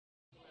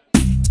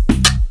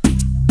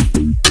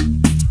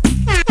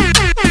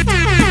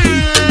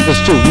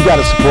too. You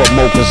gotta support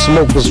Mocha.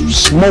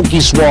 Smokey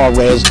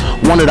Suarez,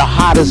 one of the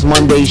hottest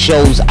Monday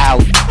shows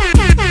out.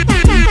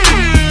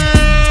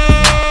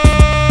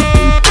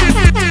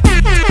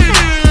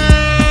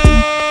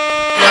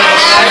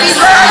 Happy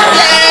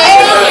birthday!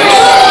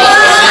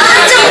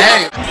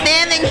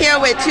 Standing here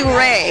with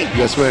Toure.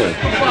 Yes, ma'am.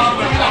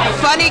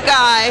 Funny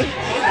guy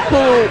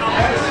who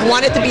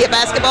wanted to be a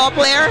basketball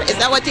player. Is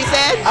that what you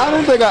said? I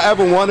don't think I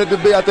ever wanted to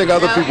be. I think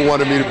other people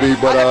wanted me to be,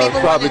 but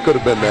probably could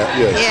have been that.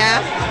 Yeah.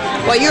 Yeah.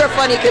 Well, you're a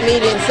funny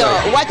comedian, so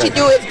what you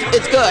do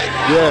is good.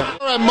 Yeah.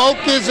 We're at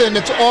Mocha's, and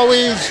it's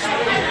always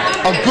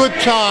a good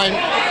time,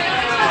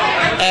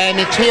 and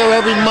it's here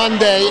every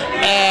Monday.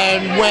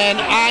 And when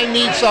I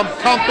need some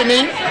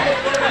company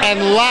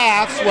and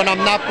laughs when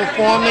I'm not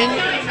performing,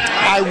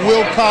 I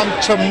will come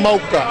to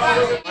Mocha.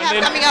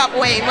 Coming up,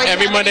 Wayne.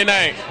 Every Monday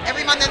night.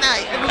 Every Monday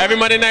night. Every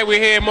Monday night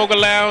we're here at Mocha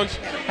Lounge,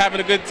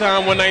 having a good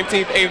time,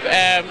 119th 8th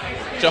Ave.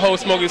 Your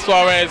host, Smokey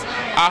Suarez.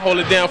 I hold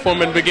it down for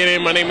him in the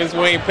beginning. My name is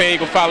Wayne Payne. You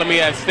can follow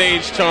me at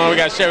Stage Charm. We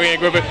got Sherry Ann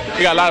Griffith.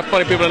 We got a lot of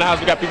funny people in the house.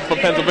 We got people from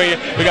Pennsylvania.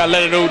 We got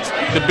Leonard Oates,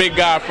 the big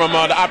guy from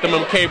the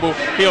Optimum Cable.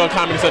 He on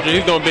Comedy Central.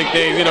 He's doing big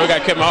things. You know, we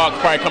got Kevin Hawks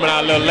probably coming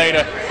out a little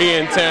later. He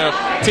in town.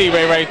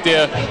 T-Ray right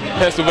there,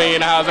 Pennsylvania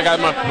in the house. I got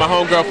my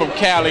homegirl from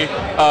Cali,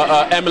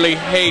 Emily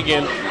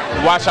Hagan.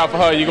 Watch out for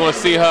her. You're going to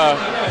see her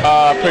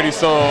pretty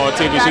soon on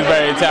TV. She's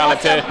very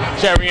talented.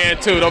 Cherry Ann,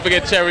 too. Don't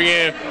forget Cherry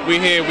Ann. We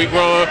here. We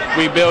growing.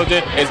 We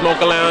building. It's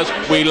Mocha Lounge.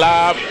 We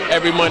live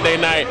every Monday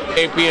night,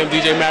 8 p.m.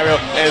 DJ Mario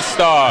and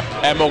Star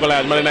at Mocha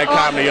Lounge. Monday Night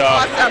Comedy, y'all.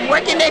 Awesome.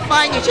 Where can they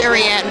find you,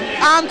 Cherry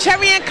Ann?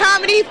 Cherry Ann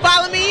Comedy.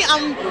 Follow me.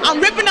 I'm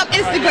ripping up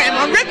Instagram.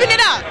 I'm ripping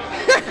it up.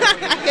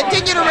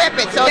 Continue to rip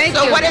it. So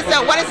what is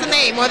the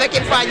name where they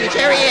can find you?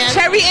 Cherry Ann?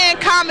 Cherry Ann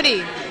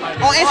Comedy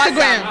on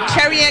Instagram. Awesome.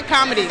 Cherry Ann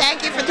Comedy.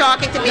 Thank you for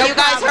talking to me. You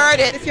guys heard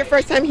it. Is this your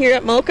first time here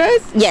at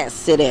Mocha's?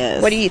 Yes, it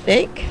is. What do you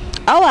think?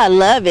 Oh, I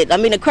love it. I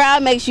mean, the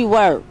crowd makes you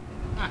work.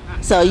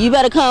 So you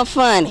better come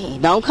funny.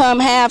 Don't come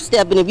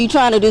half-stepping if you're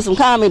trying to do some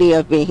comedy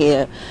up in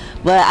here.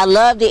 But I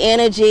love the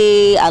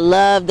energy. I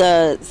love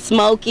the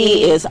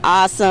Smokey is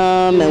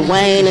awesome and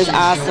Wayne is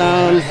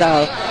awesome.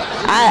 So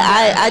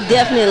I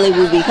definitely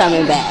will be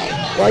coming back.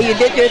 Well, you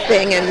did your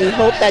thing, and we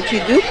hope that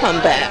you do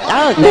come back.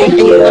 Oh, thank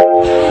you.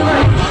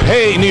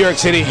 Hey, New York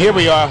City, here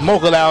we are,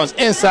 Mocha Lounge,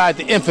 inside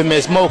the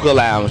infamous Mocha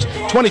Lounge,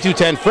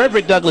 2210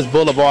 Frederick Douglass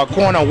Boulevard,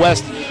 corner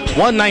west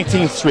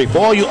 119th Street. For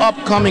all you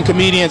upcoming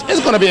comedians, it's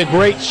going to be a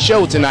great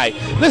show tonight.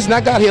 Listen,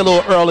 I got here a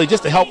little early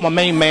just to help my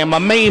main man,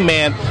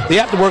 the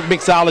after-work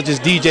mixologist,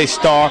 DJ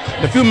Star.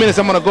 In a few minutes,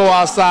 I'm going to go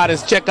outside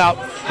and check out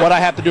what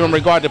I have to do in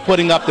regard to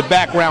putting up the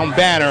background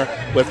banner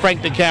with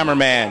Frank the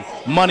Cameraman,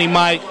 Money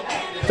Mike,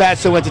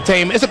 Fatso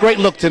Entertainment. It's a great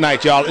look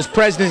tonight, y'all. It's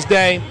President's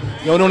Day.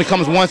 You know, it only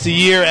comes once a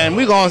year, and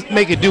we're going to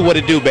make it do what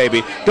it do,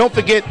 baby. Don't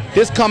forget,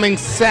 this coming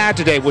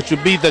Saturday, which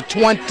will be the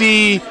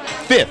 25th,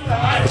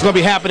 it's going to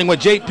be happening with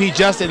JP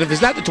Justin. If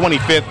it's not the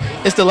 25th,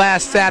 it's the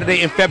last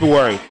Saturday in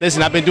February.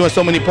 Listen, I've been doing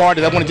so many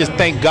parties. I want to just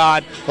thank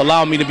God for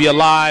allowing me to be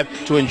alive,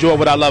 to enjoy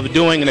what I love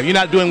doing. And if you're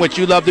not doing what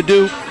you love to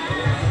do,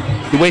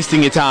 you're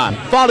wasting your time.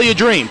 Follow your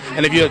dream.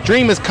 And if your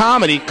dream is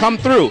comedy, come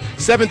through.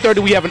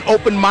 7:30, we have an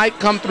open mic.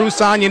 Come through,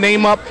 sign your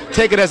name up.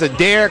 Take it as a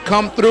dare.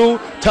 Come through.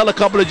 Tell a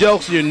couple of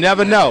jokes. You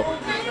never know.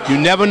 You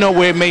never know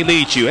where it may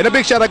lead you. And a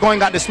big shout out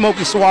going out to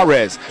Smokey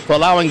Suarez for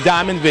allowing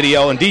Diamond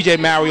Video and DJ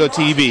Mario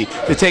TV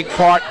to take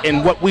part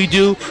in what we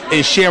do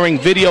in sharing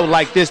video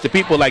like this to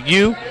people like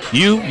you,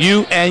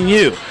 and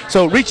you.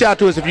 So reach out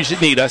to us if you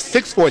should need us,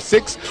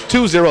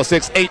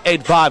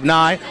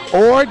 646-206-8859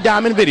 or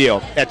Diamond Video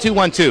at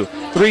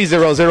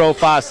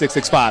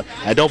 212-300-5665.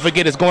 And don't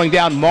forget, it's going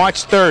down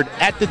March 3rd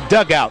at the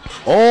Dugout,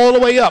 all the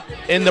way up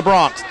in the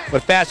Bronx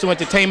with Fatso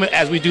Entertainment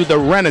as we do the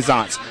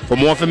Renaissance. For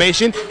more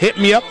information, hit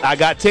me up. I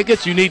got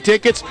tickets. You need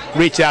tickets?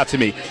 Reach out to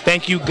me.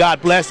 Thank you.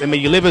 God bless. And may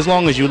you live as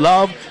long as you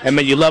love, and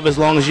may you love as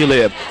long as you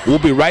live. We'll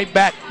be right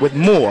back with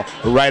more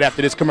right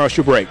after this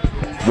commercial break.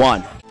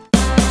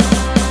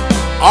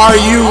 Are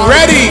you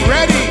ready?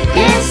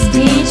 It's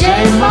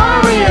DJ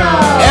Mario.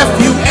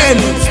 F-U-N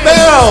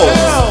spells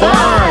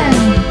Fun.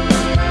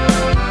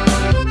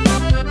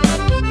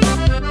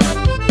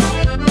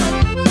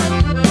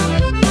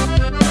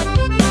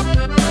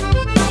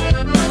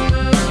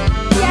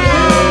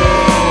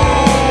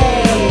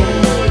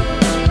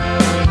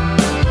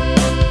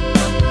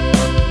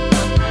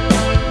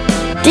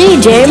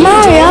 DJ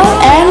Mario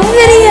and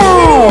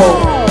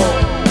video.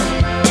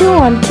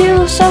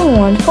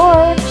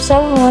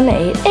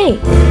 212-714-7188.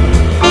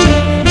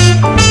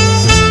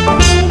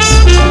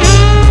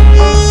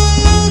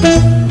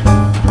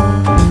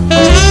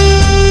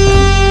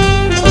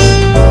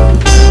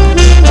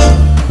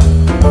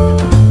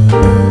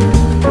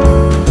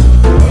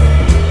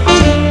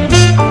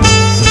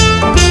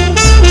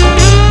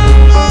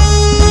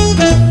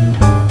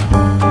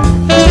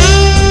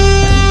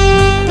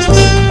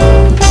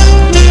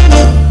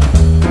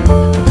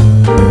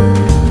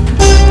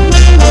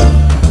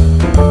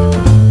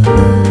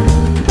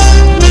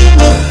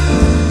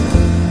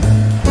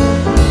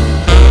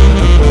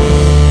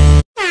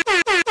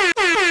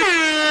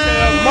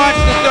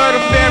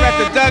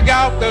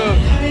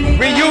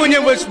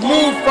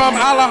 moved from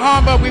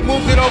Alhambra, we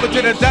moved it over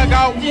to the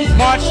dugout.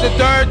 March the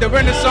 3rd, the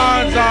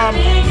Renaissance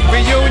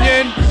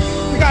reunion.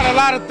 We got a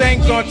lot of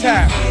things on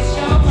tap.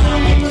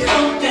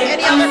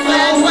 Any other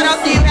plans? What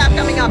else do you have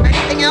coming up?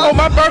 Anything else? Oh,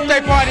 my birthday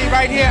party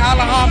right here,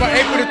 Alhambra,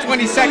 April the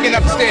 22nd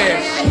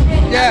upstairs.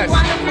 Yes.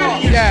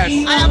 Wonderful. Yes.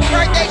 I have a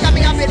birthday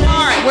coming up in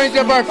March. When's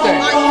your birthday?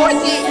 March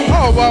 14th.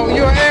 Oh, well,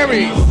 you're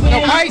Aries.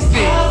 No, Pisces.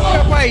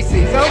 You're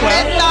Pisces. Okay.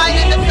 Red sign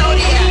in the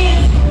zodiac.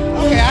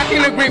 Okay, I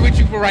can agree with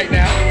you for right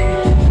now.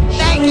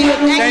 Thank you.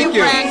 Thank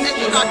you. Frank.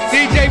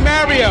 DJ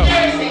Mario.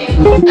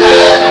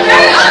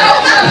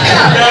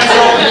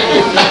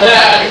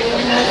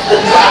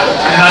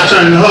 And I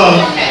turned to her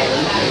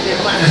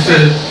and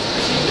said,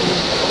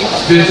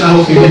 bitch, I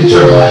hope you get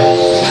turbine.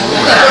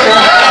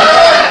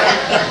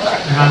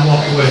 And I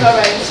walked away.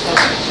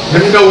 Let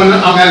me know when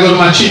I gotta go to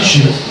my cheat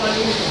sheet.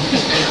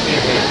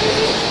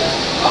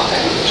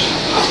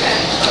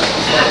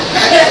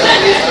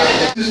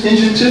 This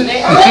engine tip?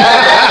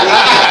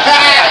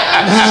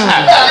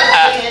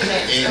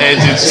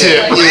 Engine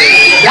tip.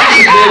 That's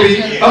it,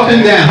 baby. Up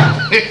and down.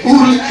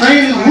 Ooh, this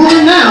train is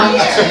moving now.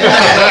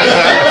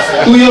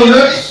 Through your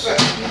lips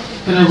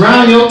and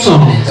around your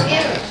tongue.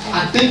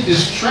 I think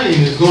this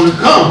train is gonna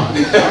come. Ooh,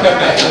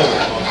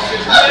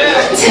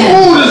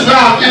 this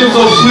ride feels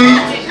so sweet.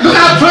 Look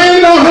how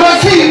train don't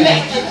hurt teeth. I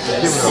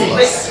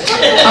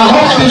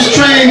hope this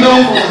train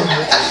don't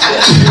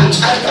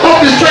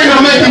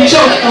make you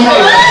choke. I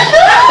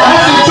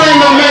hope this train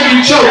don't make you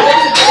choke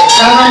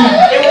as I'm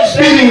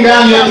speeding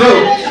down your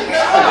throat.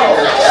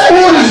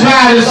 Ooh, this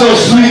ride is so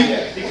sweet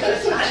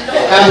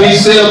as we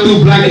sail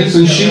through blankets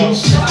and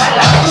sheets.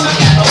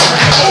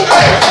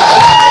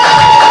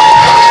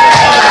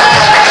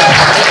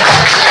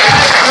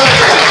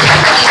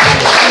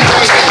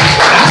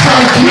 That's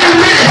on 3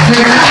 minutes,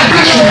 nigga.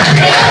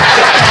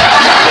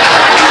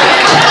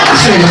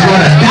 This nigga's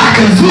going to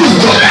Dr. Zeus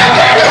book.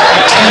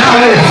 And I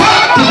will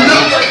fuck the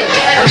look.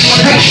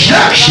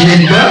 Shut,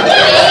 nigga.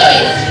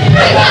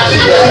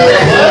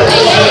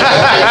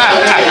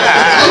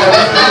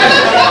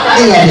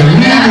 They had to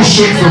read the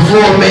shit for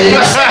 4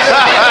 minutes.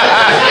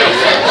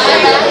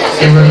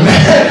 And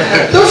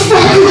remember, the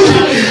fuck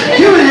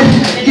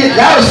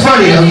that was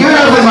funny though. Give it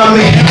up for my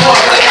man.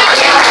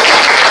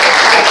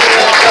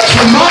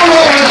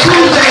 Tomorrow on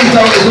Tuesdays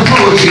though is the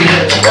poetry.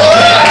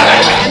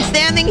 I'm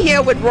standing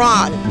here with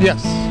Ron.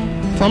 Yes,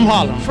 from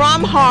Harlem.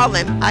 From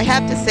Harlem. I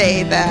have to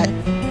say that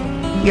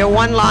your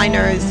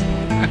one-liners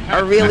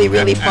are really,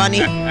 really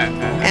funny.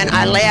 And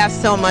I laughed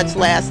so much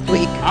last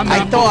week. I'm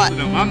not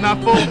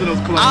full of those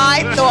clubs.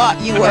 I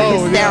thought you were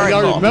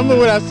hysterical. Y'all remember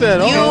what I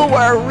said? You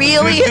were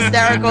really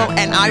hysterical,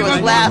 and I was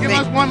laughing. Give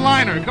us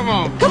one-liner. Come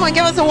on. Come on,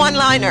 give us a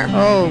one-liner.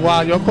 Oh,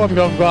 wow. Y'all caught me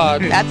off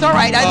guard. That's all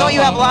right. I know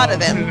you have a lot of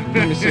them.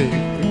 Let me see.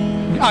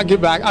 I'll get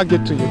back. I'll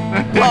get to you.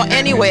 Well,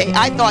 anyway,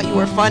 I thought you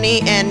were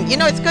funny. And, you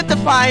know, it's good to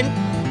find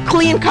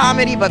clean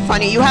comedy but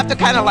funny. You have to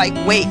kind of like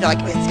wait,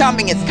 like it's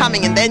coming,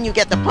 and then you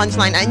get the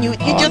punchline, and you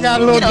just got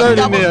a little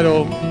dirty in there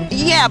though.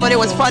 Yeah, but it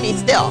was funny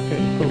still. Okay,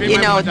 cool. You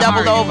know,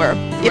 doubled over.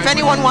 If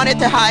anyone wanted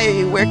to hire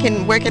you, where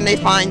can they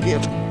find you?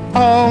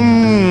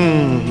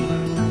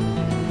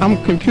 I'm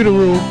computer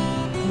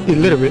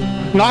illiterate.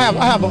 No,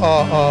 I have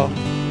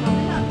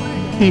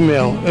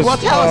email. It's, well,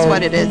 tell us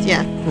what it is.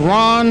 Yeah.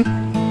 Ron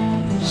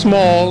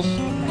Smalls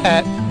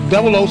at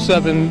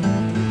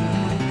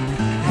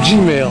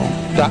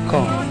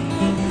 007gmail.com.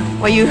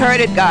 Well, you heard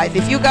it, guys.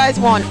 If you guys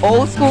want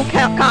old school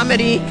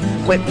comedy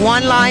with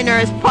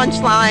one-liners,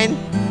 punchline,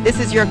 this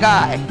is your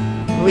guy.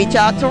 Reach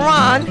out to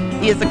Ron.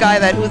 He is the guy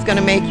who's going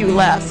to make you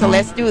laugh. So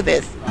let's do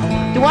this.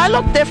 Do I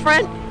look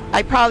different?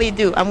 I probably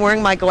do. I'm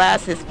wearing my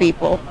glasses,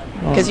 people.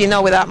 Because you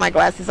know, without my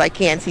glasses, I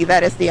can't see.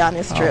 That is the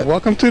honest truth.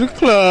 Welcome to the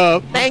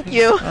club. Thank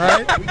you.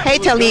 Hey,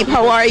 Talib,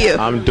 how are you?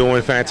 I'm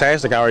doing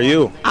fantastic. How are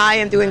you? I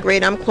am doing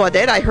great. I'm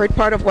Claudette. I heard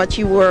part of what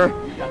you were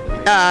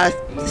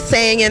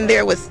saying in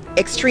there was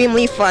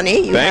extremely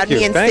funny. You had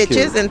me in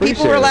stitches, and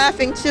people were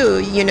laughing too.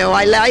 You know,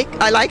 I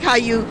like how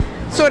you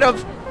sort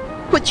of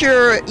put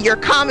your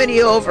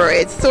comedy over.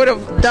 It's sort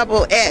of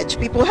double-edged.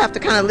 People have to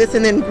kind of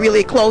listen in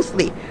really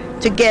closely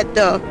to get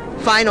the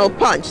final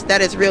punch.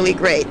 That is really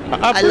great.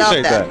 I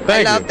love that.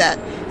 I love that.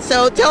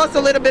 So tell us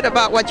a little bit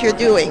about what you're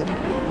doing.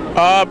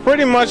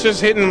 Pretty much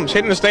just hitting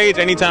the stage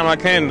anytime I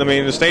can. I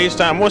mean, the stage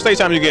time, more stage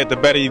time you get, the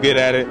better you get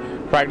at it.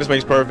 Practice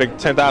makes perfect.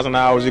 10,000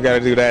 hours, you got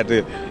to do that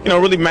to, you know,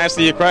 really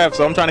master your craft.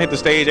 So I'm trying to hit the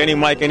stage, any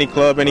mic, any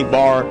club, any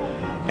bar,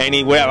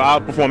 anywhere. I'll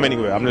perform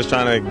anywhere. I'm just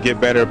trying to get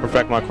better,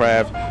 perfect my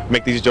craft,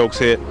 make these jokes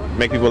hit,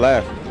 make people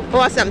laugh.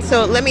 Awesome.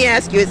 So let me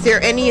ask you, is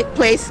there any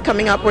place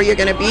coming up where you're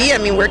going to be? I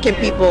mean, where can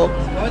people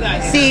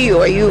see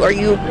you?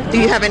 Do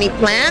you have any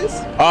plans?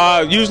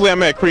 Usually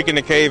I'm at Creek in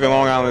the Cave in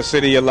Long Island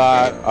City a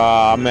lot.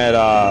 I'm at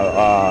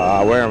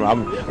where am I?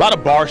 A lot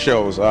of bar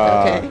shows.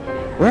 Okay.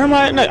 Where am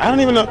I? I don't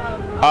even know.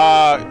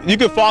 You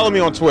can follow me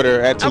on Twitter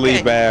at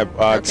Talib Bab,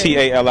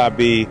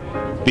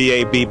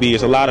 TALIBBABB.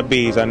 It's a lot of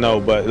B's, I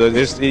know, but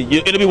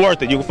it'll be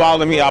worth it. You can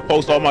follow me. I'll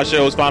post all my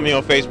shows. Find me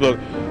on Facebook.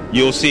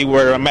 You'll see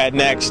where I'm at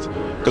next.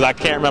 because I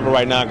can't remember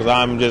right now because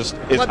I'm just.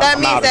 Well, that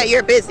means that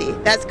you're busy.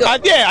 That's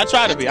good. Yeah, I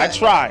try to be. I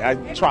try.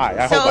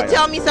 I hope I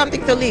tell me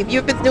something to leave.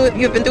 You've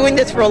been doing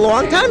this for a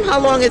long time. How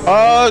long is?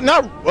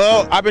 No.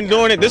 Well, I've been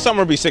doing it. This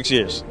summer will be 6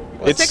 years.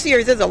 Well, 6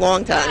 years is a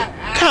long time.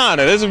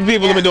 Kinda. There's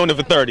people who've been doing it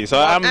for 30. So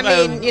I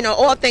mean, you know,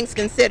 all things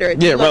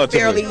considered, you look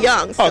fairly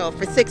young. So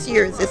for 6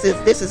 years, this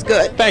is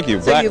good. Thank you.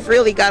 So you've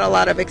really got a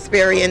lot of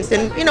experience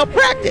and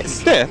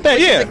practice. Yeah,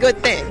 which is a good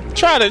thing.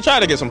 Try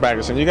to get some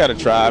practice, and you got to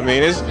try. I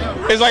mean, it's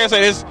like I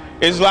said,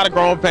 it's a lot of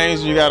growing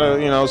pains. You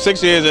gotta,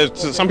 6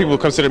 years. Some people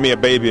consider me a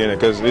baby in it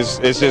because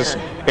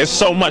it's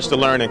so much to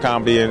learn in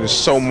comedy, and it's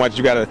so much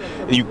you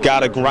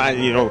gotta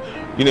grind.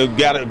 You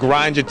gotta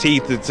grind your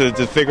teeth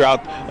to figure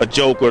out a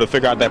joke or to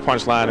figure out that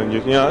punchline, and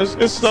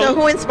it's so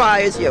who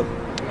inspires you?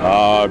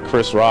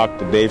 Chris Rock,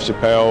 the Dave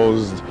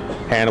Chappelle's,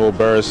 Hannibal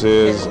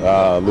Buress's,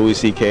 Louis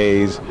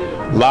C.K.'s,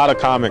 a lot of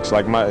comics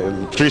like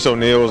Patrice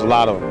O'Neal's, a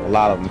lot of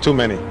them, too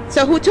many.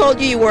 So who told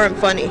you weren't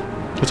funny?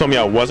 Who told me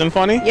I wasn't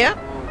funny? Yeah.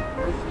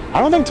 I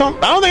don't think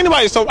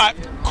anybody.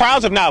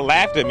 Crowds have not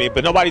laughed at me,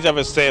 but nobody's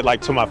ever said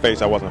to my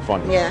face I wasn't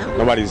funny. Yeah.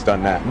 Nobody's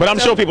done that, but I'm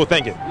sure people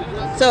think it.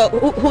 So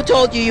who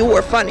told you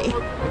were funny?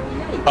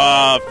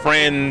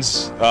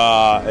 Friends,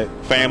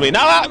 family.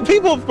 Now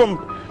people from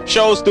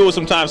shows do it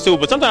sometimes too,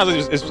 but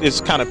sometimes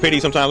it's kind of pity.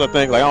 Sometimes I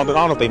think I don't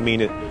know if they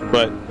mean it,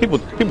 but people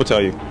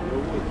tell you.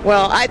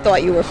 Well, I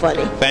thought you were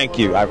funny. Thank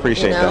you. I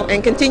appreciate that.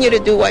 And continue to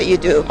do what you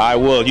do. I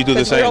will. You do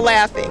the same. We're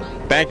laughing.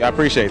 I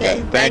appreciate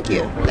that. Thank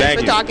you.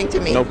 Thanks for talking to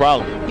me. No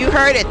problem. You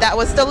heard it. That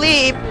was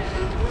Talib.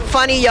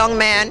 Funny young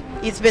man.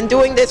 He's been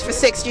doing this for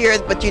 6 years,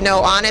 but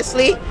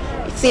honestly,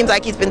 it seems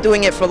like he's been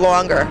doing it for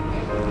longer.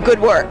 Good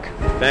work.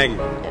 Thank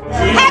you.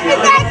 Happy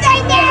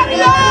birthday,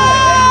 Daniel!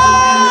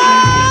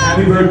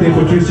 Happy birthday,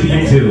 Patricia.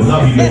 You too.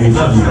 Love you, baby.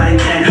 Love you. All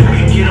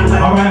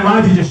right,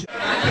 why don't you just...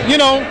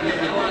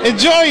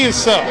 Enjoy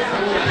yourself.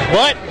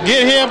 But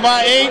get here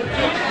by 8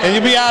 and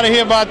you'll be out of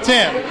here by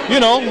 10.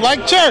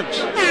 Like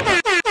church.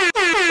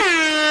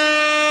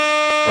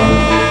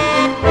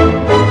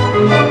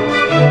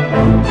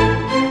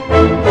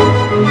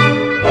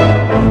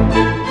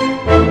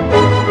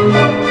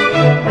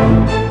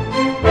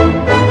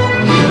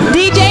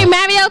 DJ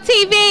Mario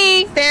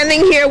TV.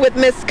 Standing here with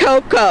Miss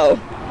Coco.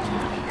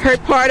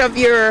 Heard part of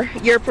your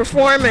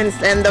performance,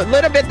 and the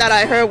little bit that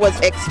I heard was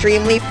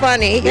extremely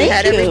funny. You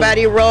had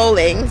everybody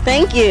rolling.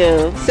 Thank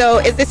you. So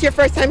is this your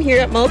first time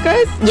here at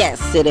Mocha's?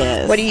 Yes, it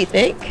is. What do you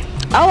think?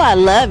 Oh, I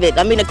love it.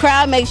 I mean, the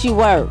crowd makes you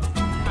work.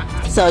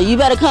 So you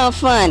better come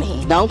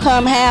funny. Don't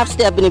come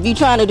half-stepping if you're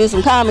trying to do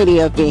some comedy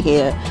up in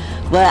here.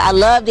 But I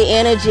love the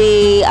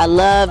energy. I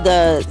love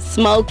the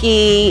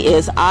Smokey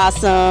is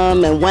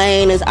awesome, and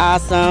Wayne is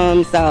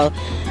awesome. So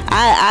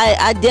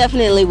I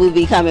definitely will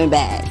be coming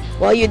back.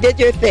 Well, you did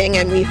your thing,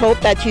 and we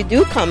hope that you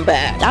do come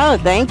back. Oh,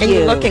 thank you. And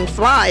you're looking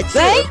fly, too.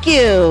 Thank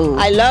you.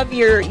 I love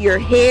your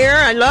hair.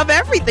 I love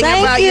everything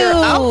about your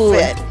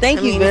outfit.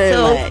 Thank you very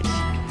much.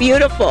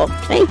 Beautiful.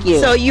 Thank you.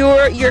 So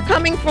you're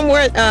coming from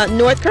where?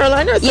 North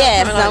Carolina or South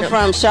Carolina? I'm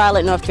from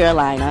Charlotte, North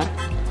Carolina.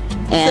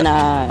 And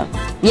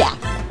yeah,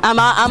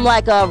 I'm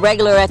like a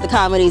regular at the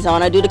Comedy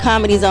Zone. I do the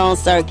Comedy Zone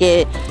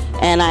circuit.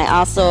 And I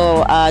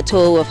also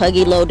tour with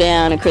Huggy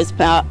Lowdown and Chris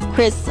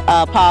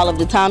Paul of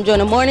the Tom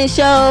Joyner Morning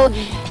Show,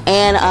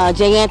 and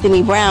J.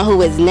 Anthony Brown,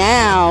 who is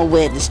now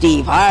with the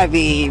Steve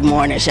Harvey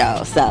Morning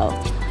Show. So,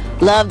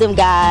 love them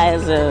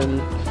guys,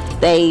 and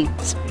they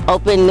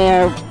open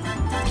their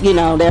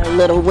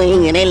little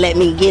wing, and they let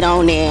me get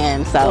on there.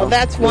 And so, well,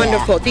 that's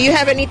wonderful. Yeah. Do you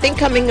have anything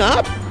coming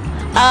up?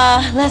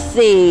 Let's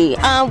see.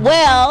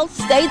 Well,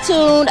 stay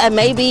tuned. I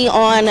may be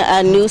on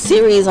a new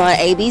series on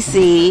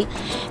ABC.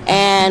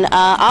 And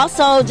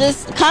also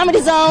just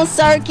Comedy Zone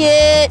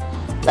circuit.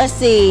 Let's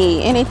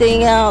see,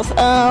 anything else?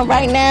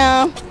 Right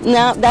now,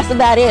 no, that's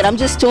about it. I'm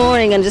just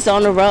touring and just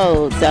on the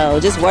road. So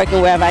just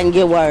working wherever I can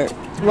get work.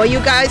 Well, you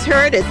guys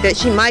heard it, that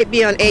she might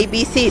be on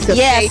ABC. So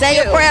yeah, say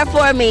a prayer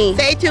for me.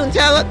 Stay tuned.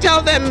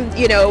 Tell them,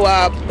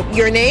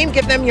 your name.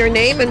 Give them your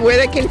name and where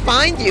they can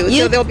find you.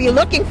 So they'll be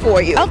looking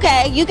for you.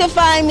 Okay, you can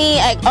find me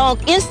on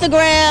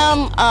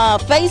Instagram,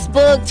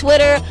 Facebook,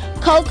 Twitter,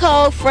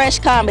 Coco Fresh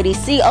Comedy.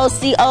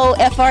 COCOFRESH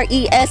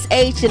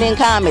and then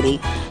comedy.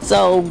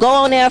 So go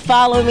on there,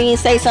 follow me,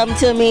 say something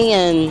to me,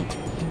 and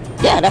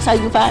yeah, that's how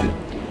you can find me.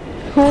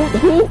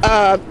 Who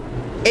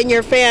in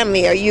your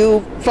family, are you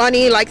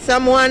funny like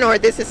someone, or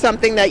this is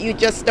something that you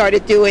just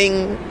started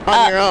doing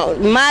on your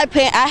own?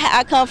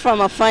 I come from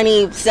a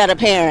funny set of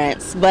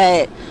parents,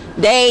 but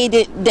they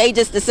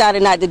just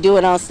decided not to do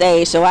it on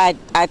stage, so I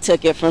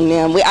took it from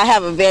them. I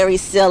have a very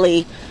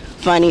silly,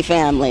 funny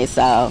family,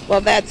 so. Well,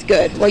 that's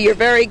good. Well, you're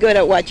very good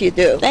at what you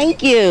do.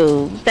 Thank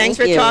you. Thanks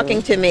for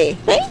talking to me.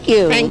 Thank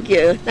you. Thank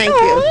you. Thank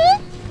you.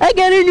 I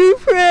got a new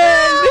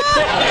friend.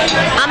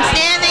 I'm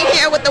standing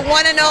here with the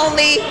one and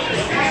only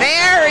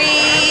Barry.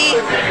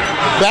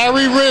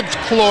 Barry Ridge,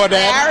 Claudette.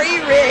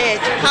 Barry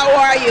Ridge. How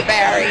are you,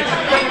 Barry?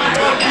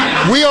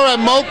 We are at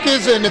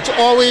Mocha's, and it's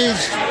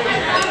always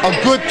a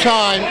good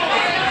time.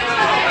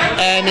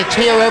 and it's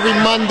here every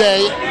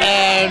Monday.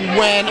 And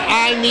when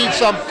I need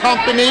some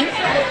company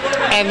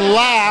and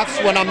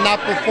laughs when I'm not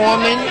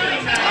performing,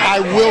 I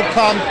will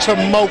come to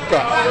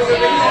Mocha.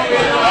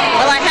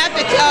 Well, I have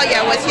to tell you,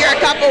 I was here a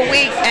couple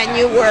weeks and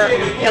you were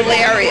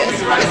hilarious,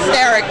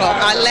 hysterical.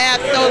 I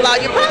laughed so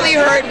loud. You probably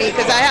heard me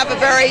because I have a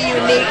very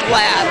unique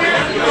laugh.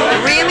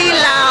 Really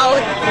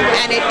loud,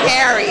 and it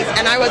carries.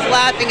 And I was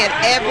laughing at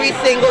every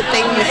single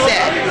thing you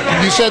said.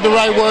 You said the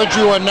right words.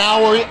 You are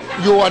now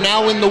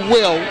in the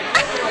will,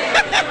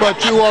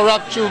 but you are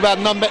up to about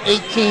number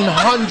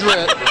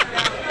 1,800.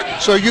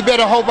 So you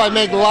better hope I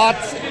make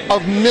lots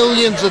of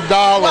millions of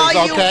dollars,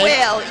 well, okay?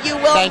 You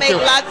will make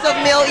lots of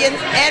millions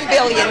and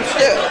billions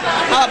too.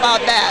 How about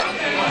that?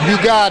 You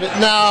got it.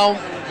 Now,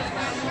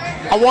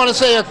 I want to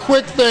say a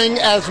quick thing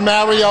as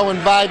Mario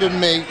invited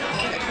me.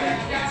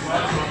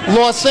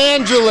 Los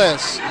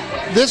Angeles.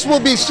 This will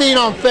be seen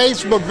on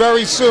Facebook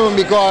very soon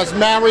because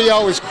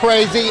Mario is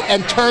crazy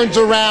and turns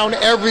around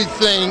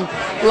everything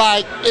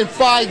like in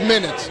 5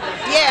 minutes.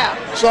 Yeah.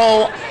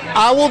 So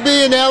I will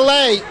be in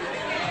LA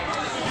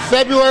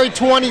February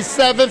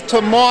 27th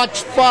to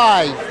March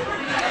 5.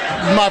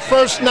 My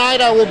first night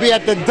I will be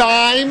at the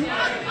Dime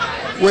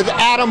with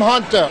Adam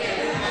Hunter.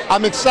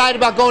 I'm excited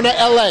about going to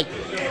LA.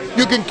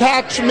 You can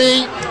catch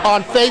me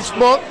on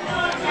Facebook,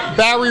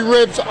 Barry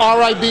Ribs,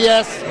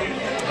 R-I-B-S,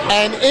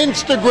 and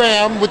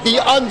Instagram with the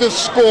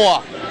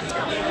 _.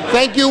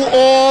 Thank you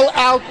all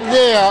out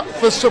there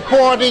for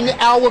supporting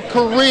our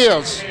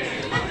careers.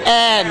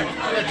 And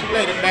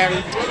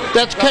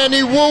that's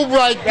Kenny Wu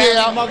right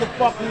there.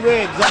 Motherfucking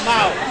Ribs, I'm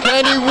out.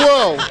 Kenny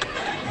Wu.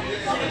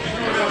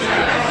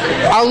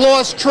 I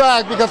lost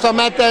track because I'm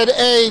at that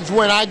age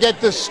when I get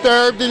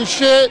disturbed and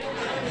shit.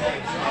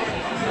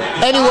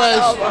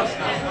 Anyways,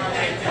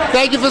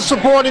 thank you for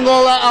supporting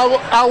all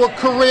our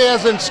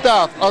careers and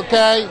stuff,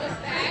 okay?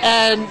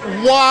 And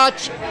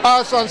watch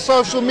us on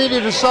social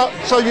media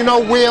so you know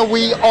where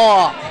we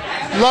are.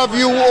 Love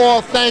you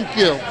all. Thank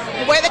you.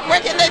 Where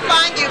can they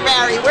find you,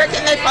 Barry? Where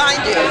can they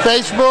find you?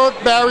 Facebook,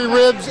 Barry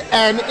Ribs,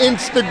 and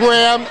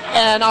Instagram.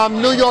 And I'm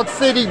New York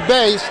City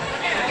based,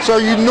 so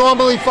you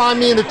normally find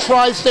me in the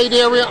tri-state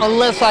area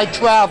unless I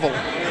travel.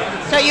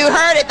 So you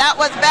heard it. That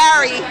was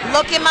Barry.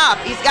 Look him up.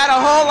 He's got a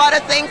whole lot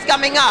of things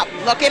coming up.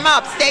 Look him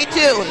up. Stay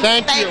tuned.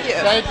 Thank you.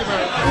 Thank you,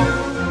 Mary.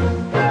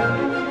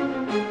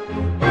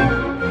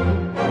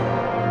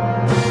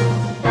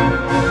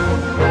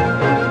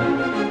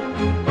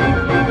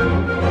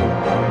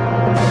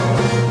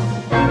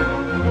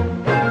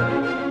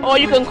 Or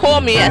you can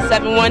call me at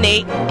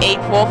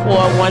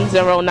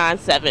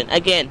 718-844-1097.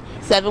 Again,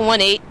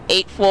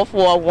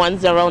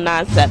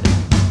 718-844-1097.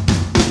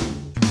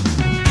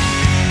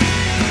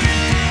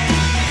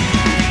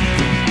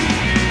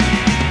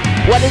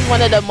 What is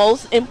one of the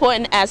most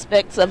important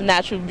aspects of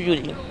natural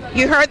beauty?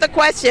 You heard the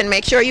question.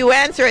 Make sure you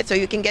answer it so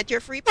you can get your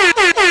free pass.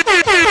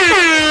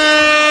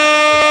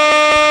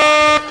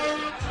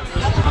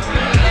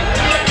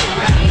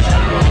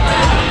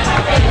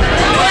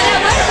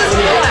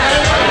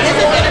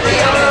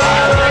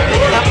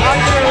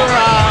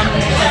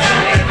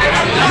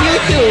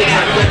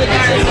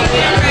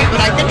 But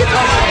I think it's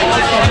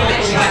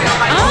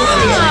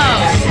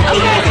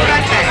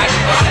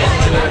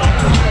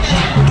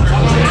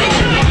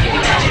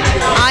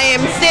I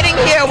am sitting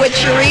here with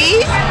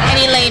Cherise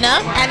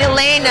and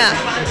Elena.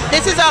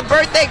 This is our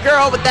birthday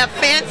girl with that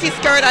fancy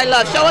skirt I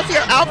love. Show us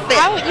your outfit.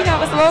 Oh, you know,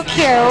 it's a little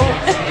cute.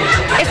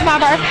 It's my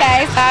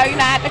birthday, so you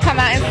know I have to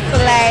come out and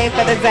slay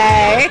for the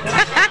day.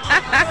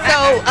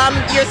 So,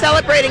 you're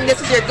celebrating. This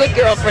is your good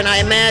girlfriend,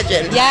 I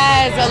imagine.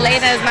 Yes,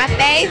 Elena is my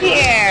fave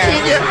here.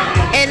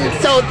 And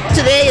so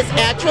today is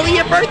actually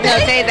your birthday?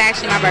 No, today is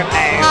actually my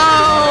birthday.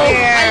 Oh,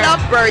 yeah. I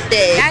love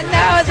birthdays. I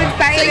know, it's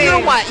exciting. So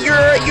you're what?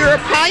 You're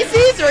a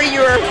Pisces or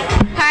you're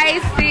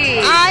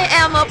Pisces? I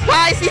am a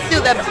Pisces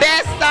too, the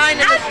best sign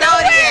in the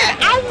zodiac.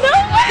 I know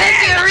it. Did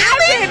you really? I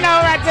didn't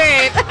know I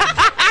did.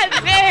 I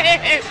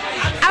did.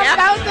 I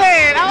felt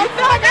it. I was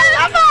like, I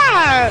love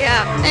her.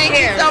 Yeah, thank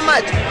you so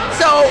much.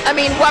 So, I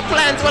mean, what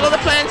other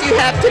plans you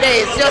have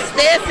today? It's just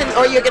this,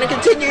 or you're going to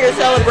continue your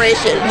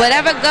celebration?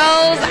 Whatever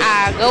goes,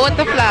 I go with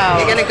the flow.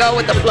 You're going to go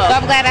with the flow. So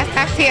I'm glad I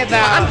stopped here, though.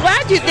 Well, I'm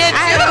glad you did, too.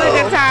 I had a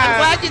really good time. I'm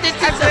glad you did,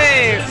 too. I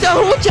did. So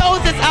who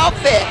chose this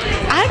outfit?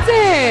 I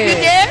did.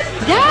 You did?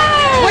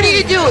 Yes. What do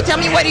you do? Tell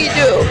me, what do you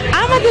do?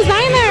 I'm a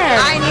designer.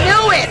 I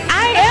knew it.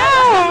 I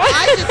am.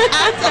 I just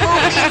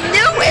absolutely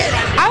knew it.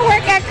 I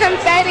work at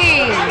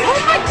Confetti. Oh,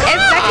 my God.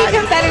 It's Becky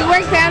Confetti. We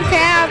work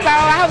downtown, so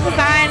I help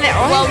design it.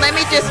 Well, let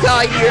me just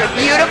tell you, you're a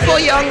beautiful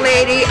young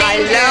lady.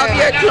 I love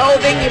your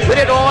clothing. You put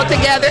it all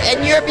together,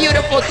 and you're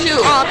beautiful,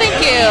 too. Oh, thank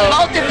you.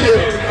 Both of you.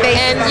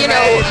 And, you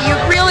know, you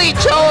really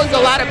chose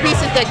a lot of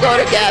pieces that go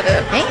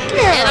together. Thank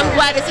you. And I'm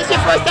glad. Is this your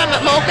first time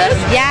at Mocha's?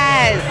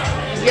 Yes.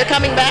 You're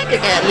coming back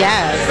again?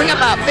 Yes. Bring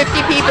about 50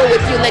 people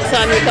with you next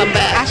time you come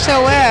back. I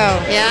sure will.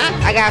 Yeah?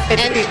 I got 50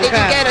 and people. Did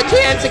you get a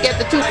chance to get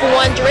the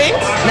 2-for-1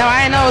 drinks? No,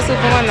 I didn't know it was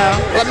 2-for-1 though.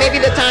 Well, maybe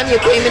the time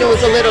you came in it was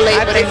a little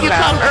late, but if you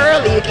come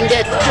early, you can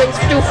get drinks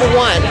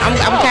 2-for-1. I'm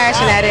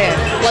cashing that in.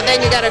 Well,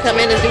 then you got to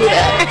come in and do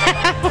that.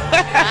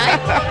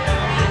 Right?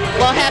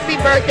 Well, happy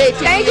birthday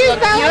to you. Thank you so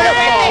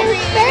much.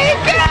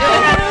 Thank you.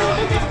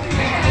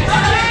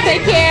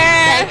 Take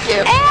care. Thank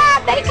you.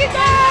 Yeah, thank you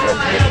guys.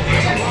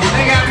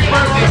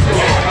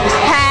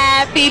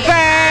 Happy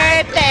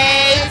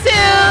birthday to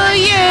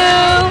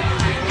you.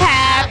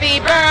 Happy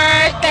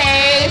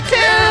birthday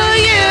to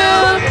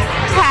you.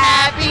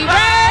 Happy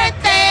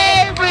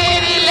birthday,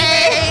 pretty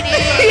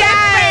lady.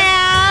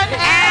 Yeah.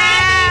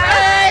 Happy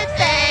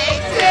birthday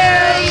to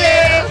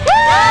you.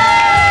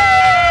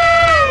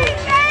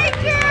 Thank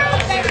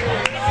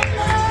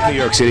you. New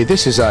York City,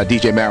 this is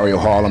DJ Mario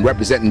Hall. I'm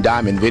representing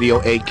Diamond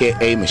Video,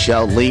 aka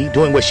Michelle Lee,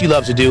 doing what she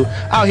loves to do,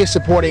 out here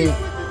supporting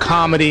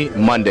Comedy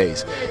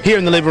Mondays. Here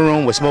in the living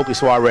room with Smokey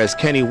Suarez,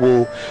 Kenny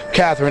Wu,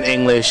 Catherine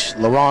English,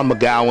 LaRon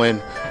McGowan,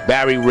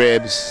 Barry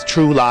Ribs,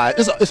 True Live.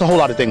 There's a whole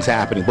lot of things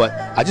happening, but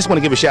I just want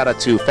to give a shout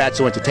out to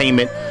Fatso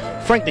Entertainment,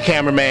 Frank the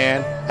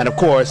cameraman, and of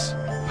course,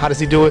 how does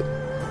he do it?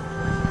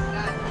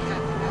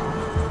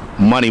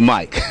 Money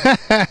Mike.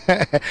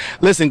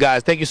 Listen,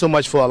 guys, thank you so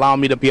much for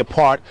allowing me to be a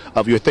part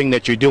of your thing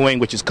that you're doing,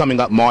 which is coming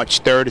up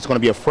March 3rd. It's going to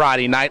be a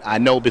Friday night. I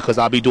know because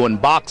I'll be doing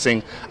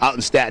boxing out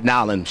in Staten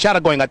Island. Shout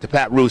out going out to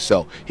Pat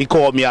Russo. He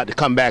called me out to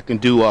come back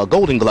and do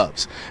Golden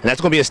Gloves. And that's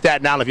going to be in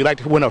Staten Island. If you'd like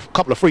to win a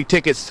couple of free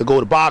tickets to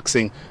go to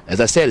boxing, as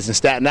I said, it's in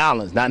Staten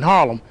Island. It's not in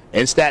Harlem.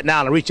 In Staten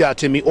Island, reach out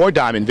to me or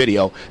Diamond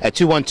Video at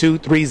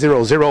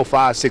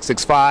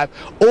 212-300-5665.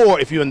 Or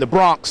if you're in the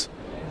Bronx,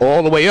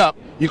 all the way up,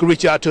 you can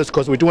reach out to us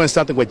because we're doing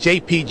something with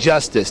JP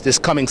Justice this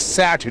coming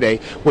Saturday,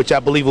 which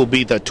I believe will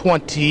be the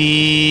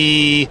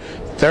 23rd,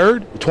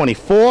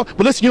 24th.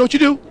 But listen, you know what you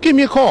do? Give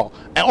me a call.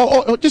 And,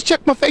 or just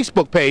check my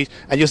Facebook page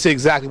and you'll see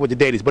exactly what the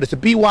date is. But it's a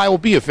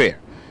BYOB affair.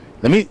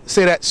 Let me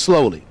say that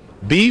slowly.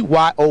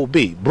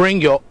 BYOB. Bring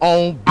your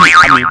own,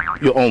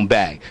 your own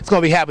bag. It's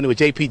going to be happening with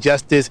JP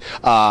Justice.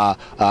 I'm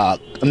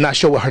not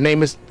sure what her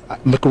name is.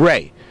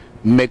 McRae.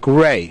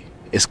 McRae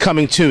is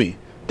coming to me.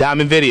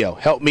 Diamond Video,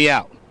 help me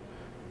out.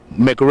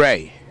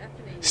 McRae.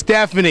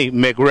 Stephanie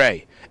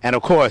McRae. And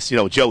of course, you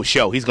know, Joe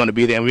Show, he's going to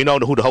be there. And we know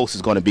who the host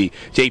is going to be,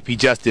 JP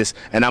Justice.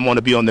 And I'm going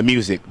to be on the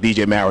music,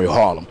 DJ Mario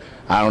Harlem.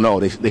 I don't know,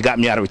 they got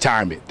me out of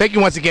retirement. Thank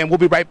you once again. We'll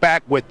be right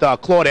back with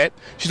Claudette.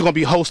 She's going to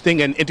be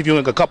hosting and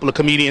interviewing a couple of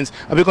comedians.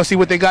 And we're going to see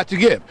what they got to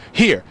give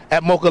here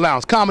at Mocha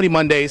Lounge. Comedy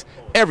Mondays,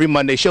 every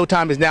Monday.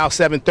 Showtime is now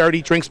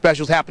 7:30. Drink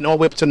specials happen all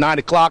the way up to 9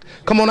 o'clock.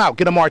 Come on out,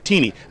 get a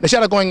martini. Now,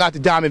 shout out going out to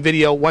Diamond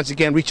Video. Once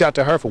again, reach out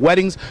to her for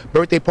weddings,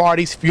 birthday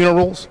parties,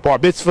 funerals, bar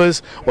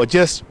mitzvahs, or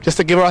just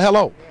to give her a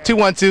hello.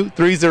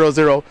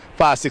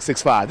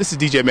 212-300-5665. This is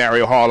DJ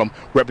Mario Harlem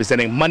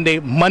representing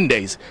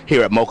Mondays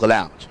here at Mocha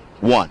Lounge.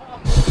 1.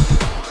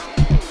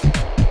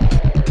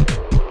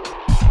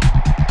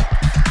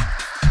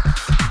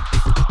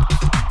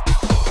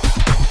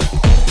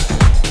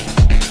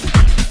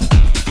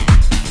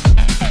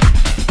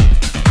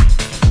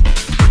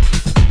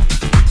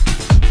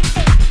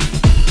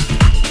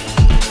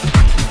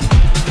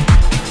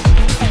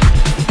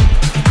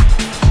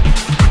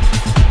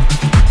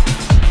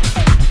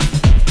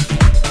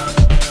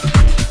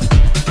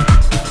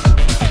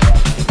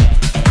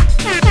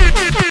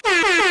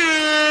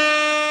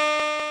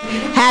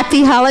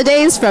 Happy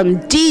holidays from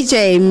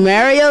DJ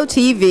Mario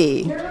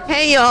TV.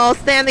 Hey y'all,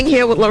 standing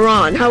here with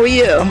LaRon. How are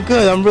you? I'm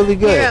good. I'm really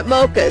good. Here at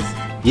Mocha's.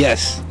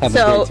 Yes.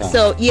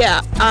 So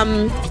yeah.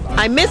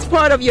 I missed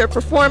part of your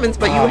performance,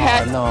 but you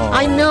had. No.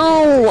 I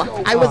know.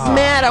 I was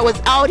mad. I was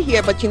out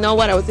here, but you know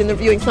what? I was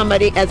interviewing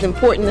somebody as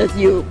important as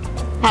you.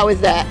 How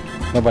is that?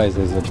 Nobody's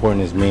as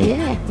important as me.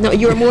 Yeah. No,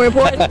 you're more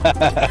important.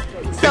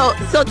 So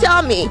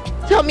tell me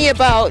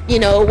about, you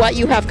know, what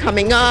you have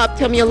coming up.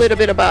 Tell me a little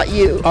bit about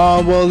you.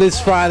 Well, this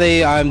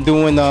Friday I'm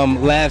doing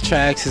Laugh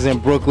Tracks is in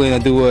Brooklyn. I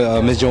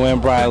do Miss Joanne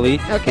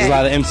Briley. Okay. There's a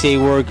lot of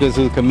MCA workers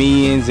who are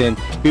comedians, and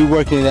we're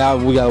working it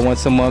out. We got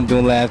once a month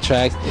doing Laugh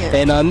Tracks. Yeah.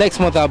 And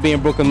next month I'll be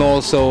in Brooklyn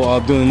also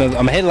doing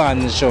I'm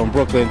headlining the show in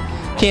Brooklyn.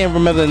 Can't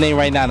remember the name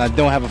right now, and I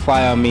don't have a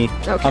flyer on me.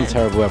 Okay. I'm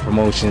terrible at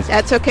promotions.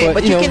 That's okay,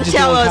 but you can just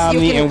tell doing us.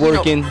 comedy and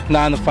working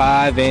 9 to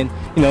 5, and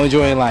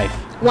enjoying life.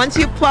 Once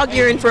you plug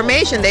your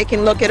information, they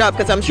can look it up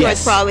because I'm sure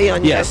it's probably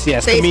on your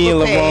Facebook Comedian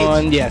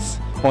LaRon, yes.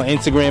 On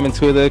Instagram and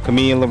Twitter,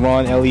 Comedian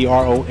LaRon,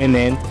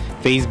 LeRonn.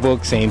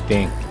 Facebook, same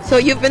thing. So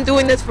you've been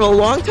doing this for a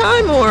long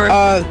time, or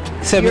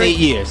 7, 8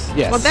 years.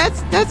 Yes. Well,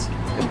 that's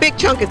a big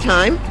chunk of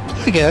time.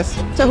 I guess.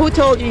 So who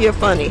told you you're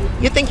funny?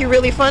 You think you're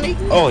really funny?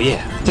 Oh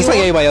yeah, just like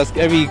everybody else,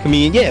 every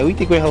comedian. Yeah, we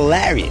think we're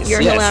hilarious. You're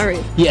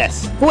hilarious.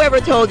 Yes. Whoever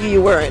told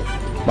you weren't?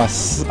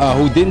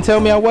 Who didn't tell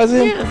me I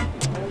wasn't? Yeah.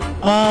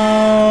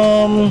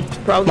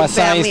 Probably my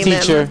science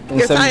teacher in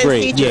your 7th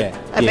grade. Teacher. Yeah.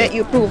 I bet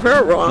you proved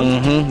her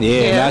wrong.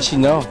 Yeah. Now she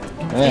know.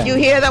 Yeah. Did you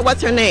hear that?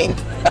 What's her name?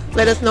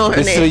 Let us know her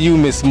name. It's for you,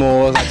 Miss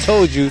Moore. I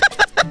told you.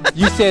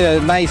 You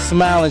said a nice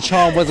smile and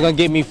charm wasn't gonna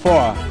get me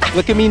far.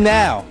 Look at me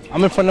now.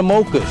 I'm in front of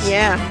Mochas.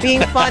 Yeah,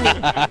 being funny.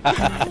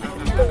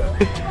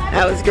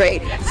 That was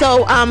great.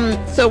 So,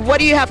 so what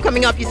do you have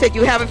coming up? You said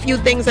you have a few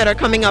things that are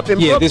coming up in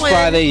Brooklyn. Yeah, this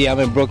Friday, I'm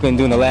in Brooklyn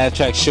doing the Laugh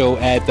Track show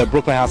at the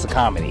Brooklyn House of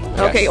Comedy.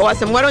 Okay,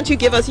 awesome. Why don't you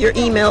give us your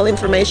email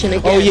information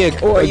again? Oh yeah,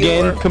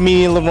 again,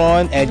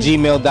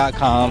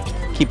 comedianlaron@gmail.com.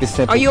 Keep it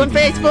simple. Are you on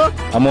Facebook?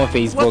 I'm on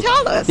Facebook. Well,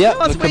 tell us. Yep,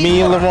 Tell us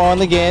Comedian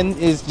LaRon again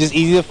is just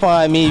easy to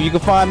find me. If you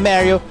can find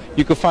Mario,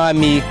 you can find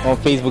me on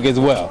Facebook as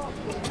well.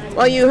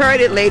 Well, you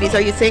heard it, ladies.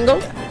 Are you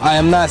single? I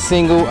am not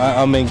single.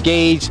 I'm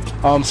engaged.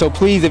 So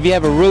please, if you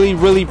have a really,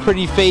 really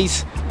pretty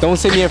face, don't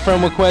send me a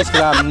friend request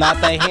because I'm not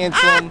that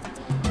handsome.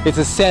 It's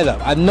a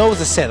setup. I know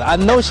it's a setup. I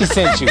know she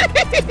sent you.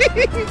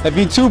 If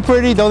you're too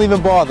pretty, don't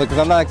even bother because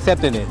I'm not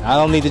accepting it. I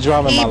don't need the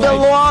drama in my life. He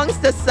belongs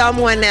to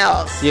someone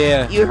else.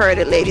 Yeah. You heard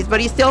it, ladies. But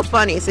he's still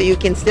funny, so you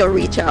can still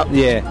reach out.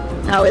 Yeah.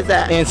 How is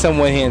that? And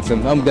somewhat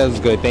handsome. That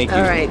was good. Thank you.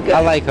 All right, good. I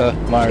like her,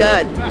 Mario.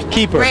 Good.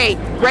 Keep her. Great.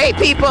 Great,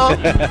 people.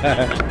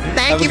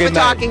 Thank you for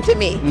talking to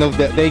me. No,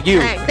 thank you.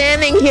 Right,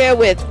 standing here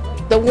with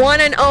the one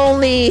and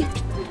only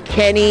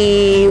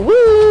Kenny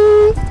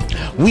Wu.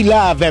 We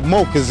live at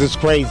Mochas. It's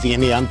crazy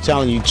in here. I'm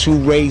telling you, Two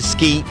Ray,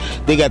 Skeet.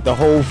 They got the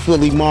whole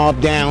Philly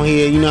mob down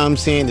here. You know what I'm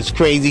saying? It's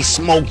crazy.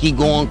 Smokey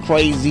going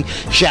crazy.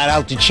 Shout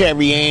out to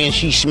Cherry Ann.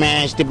 She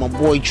smashed it. My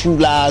boy True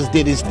Lies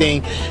did his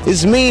thing.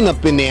 It's mean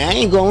up in there. I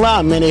ain't gonna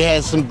lie, man. They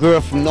had some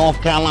girl from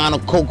North Carolina,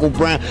 Coco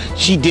Brown.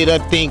 She did her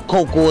thing.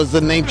 Coco is her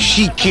name.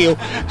 She killed.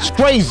 It's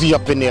crazy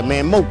up in there,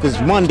 man.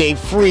 Mochas Monday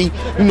free.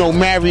 You know,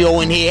 Mario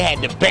in here had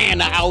the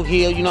banner out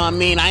here. You know what I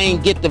mean? I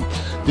ain't get to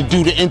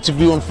do the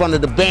interview in front of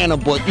the banner,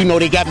 but you know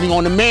they got me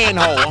on the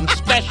manhole. I'm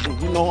special.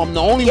 You know, I'm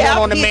the only one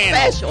on the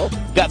manhole.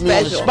 Got me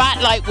on the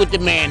spotlight with the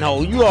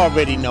manhole. You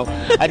already know.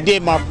 I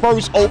did my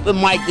first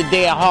open mic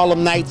today at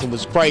Harlem Nights. It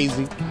was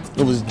crazy.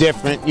 It was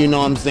different. You know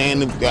what I'm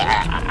saying?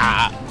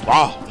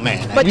 Oh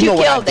man! But you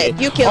killed it.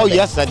 You killed it. Oh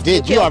yes, I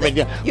did. You already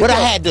did. But I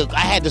had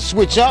to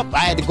switch up. I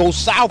had to go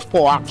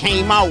southpaw. I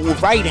came out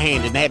with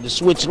right-handed. I had to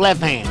switch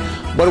left hand.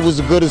 But it was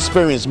a good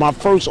experience. My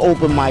first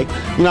open mic.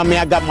 You know what I mean?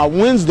 I got my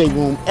Wednesday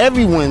room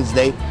every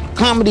Wednesday.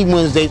 Comedy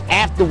Wednesdays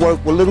after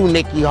work with Little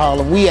Nicky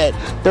Harlem. We at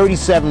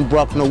 37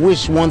 Bruckner,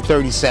 Wish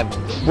 137.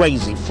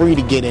 Crazy, free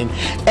to get in.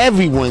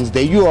 Every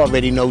Wednesday, you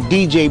already know,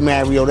 DJ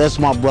Mario, that's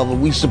my brother.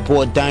 We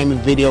support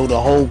Diamond Video, the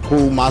whole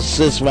crew, my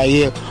sis right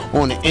here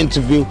on the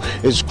interview.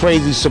 It's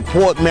crazy,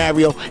 support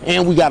Mario,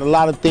 and we got a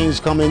lot of things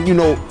coming. You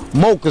know,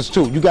 Mochas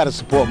too, you gotta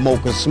support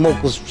Mochas.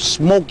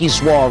 Smokey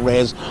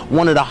Suarez,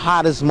 one of the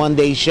hottest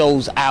Monday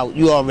shows out.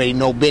 You already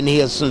know, been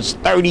here since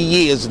 30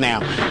 years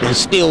now, and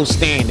still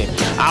standing.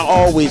 I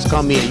always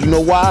come here. You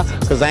know why?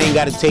 Because I ain't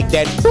got to take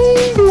that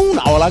boom.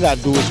 All I got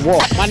to do is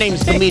walk. My name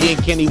is comedian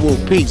Kenny Wu.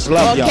 Peace.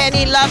 Love y'all.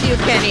 Kenny, love you,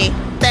 Kenny.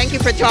 Thank you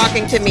for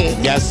talking to me.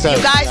 Yes, sir.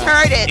 You guys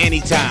heard it.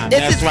 Anytime.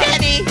 This is right.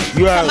 Kenny.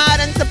 You Come out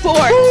and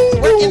support.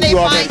 Where can they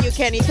find you,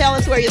 Kenny? Tell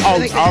us where you're all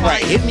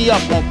right. Hit me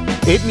up on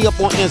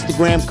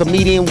Instagram,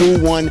 Comedian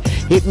Wu1.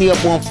 Hit me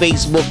up on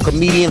Facebook,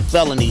 Comedian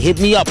Felony.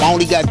 Hit me up. I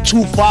only got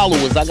 2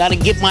 followers. I got to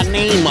get my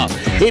name up.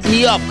 Hit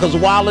me up, because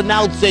Wildin'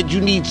 Out said you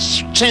need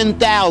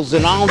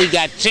 10,000. I only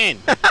got 10.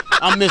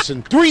 I'm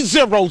missing 3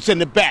 zeros in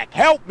the back.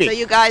 Help me. So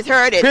you guys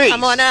heard it. Peace.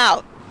 Come on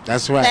out.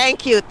 That's right.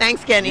 Thank you.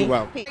 Thanks, Kenny. You're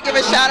welcome. Give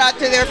a shout out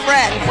to their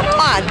friend. Come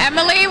on.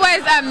 Emily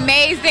was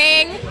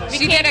amazing.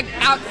 She did an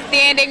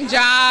outstanding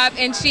job,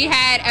 and she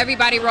had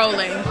everybody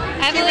rolling.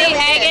 Emily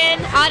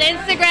Hagen on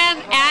Instagram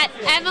at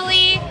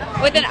Emily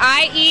with an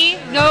IE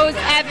knows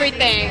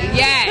everything.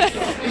 Yes.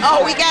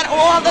 Oh, we got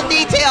all the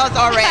details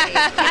already. She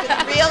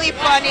was really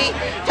funny.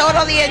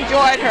 Totally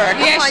enjoyed her.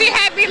 Yeah, she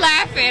had me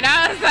laughing.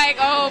 I was like,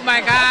 oh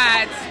my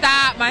God,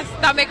 stop. My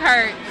stomach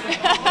hurts.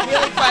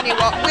 Really funny.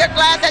 Well, we're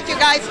glad that you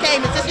guys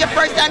came. Is this your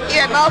first time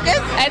here at Mochas?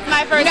 It's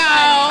my first time.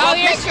 Oh,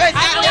 make sure it's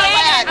not your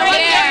bad.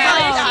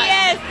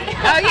 Yes.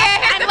 Oh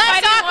yeah, I'm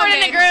less awkward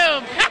in the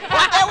group.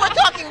 Well, they were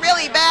talking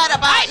really bad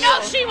about you. I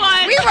know she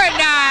was. We were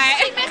not.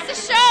 She missed the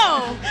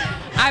show.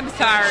 I'm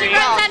sorry. She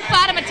runs on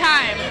flat of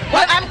time.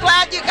 Well, I'm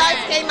glad you guys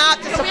came out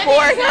to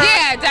support her.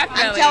 Yeah,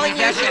 definitely. I'm telling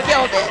you, she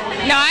killed it.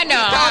 No, I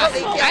know.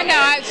 Totally killed I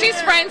know. She's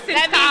friends since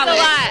that college. means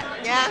a lot.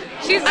 Yeah.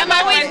 I'm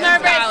always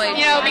nervous,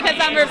 you know, because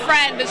I'm her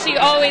friend, but she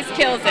always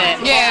kills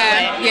it.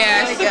 Yeah,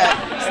 yeah.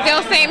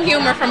 Still same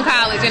humor from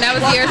college, and that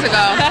was years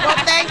ago. Well,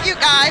 thank you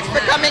guys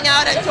for coming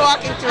out and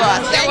talking to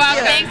us. Thank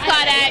you. Thanks,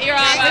 Claudette. You're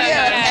awesome.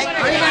 Thank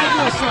you.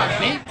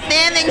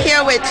 Standing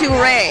here with Two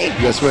Ray.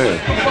 Yes, ma'am.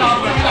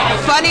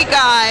 Funny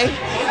guy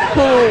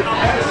who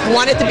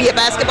wanted to be a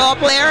basketball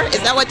player.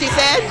 Is that what you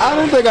said? I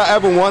don't think I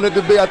ever wanted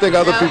to be. I think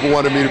other people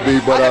wanted me to be,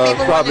 but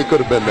probably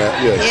could have been that.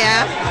 Yeah.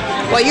 Yeah.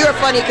 Well, you're a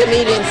funny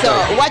comedian, so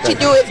what you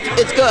do is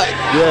good.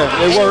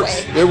 Yeah, it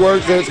works. It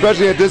works, and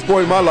especially at this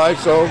point in my life.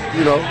 So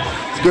you know,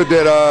 it's good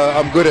that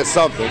I'm good at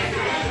something.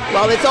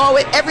 Well, it's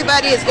always,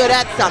 everybody is good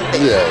at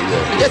something.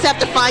 Yeah. You just have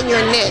to find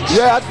your niche.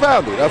 Yeah, I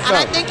found it. And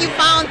I think you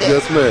found it.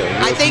 Yes,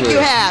 ma'am. I think you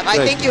have. I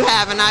think you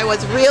have. And I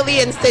was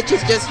really in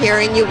stitches just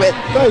hearing you with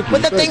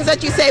the things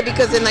that you say,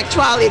 because in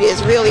actuality it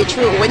is really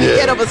true. When you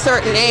get of a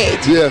certain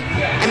age,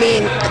 I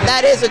mean,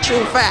 that is a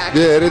true fact.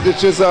 Yeah,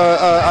 it's just,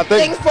 I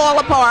think things fall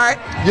apart.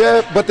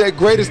 Yeah, but the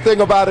greatest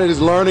thing about it is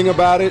learning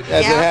about it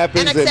as it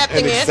happens and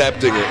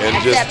accepting it.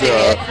 And just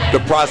the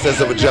process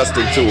of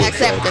adjusting to it.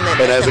 Accepting it.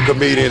 And as a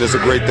comedian, it's a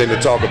great thing to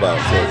talk about.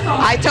 So.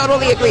 I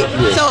totally agree.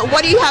 Yeah. So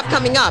what do you have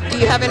coming up? Do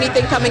you have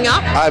anything coming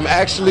up? I'm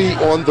actually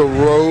on the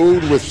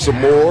road with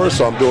some more,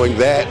 so I'm doing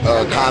that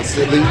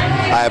constantly.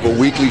 I have a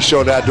weekly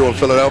show that I do in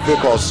Philadelphia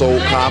called Soul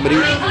Comedy.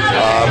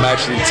 I'm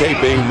actually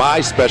taping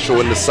my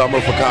special in the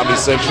summer for Comedy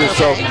Central.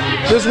 So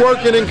just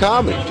working in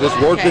comedy, just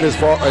working as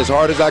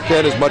hard as I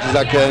can, as much as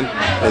I can,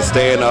 and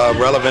staying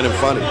relevant and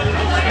funny.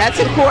 That's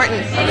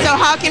important. So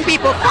how can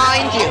people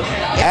find you?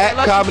 At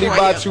Comedy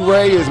by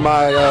Touré is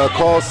my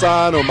call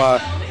sign, or my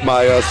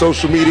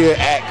social media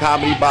at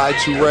Comedy by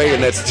Touré,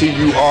 and that's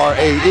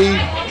TURAE,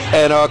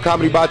 and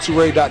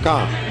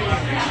comedybytouré.com.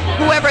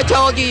 Whoever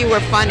told you were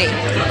funny?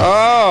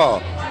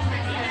 Oh,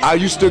 I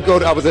used to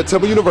I was at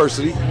Temple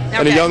University,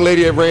 and a young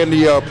lady that ran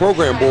the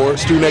program board,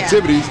 student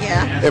activities,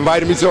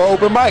 invited me to her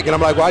open mic, and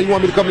I'm like, why you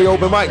want me to come to the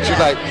open mic? She's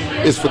like,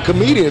 it's for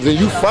comedians, and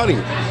you funny.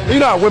 You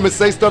know how women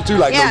say stuff to you,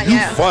 like, no, you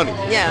funny.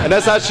 And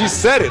that's how she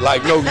said it,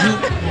 like, no, you,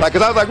 like,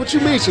 because I was like, what you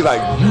mean? She's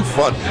like, you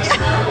funny.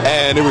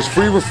 And it was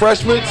free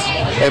refreshments,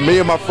 and me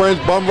and my friends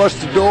bum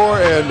rushed the door,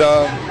 and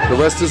the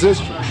rest is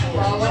history.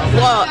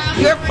 Well,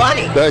 you're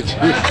funny. Thank you.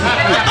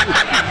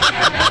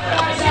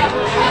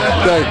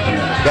 Thank you.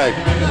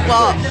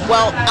 Well,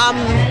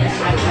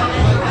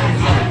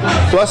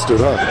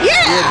 flustered, huh?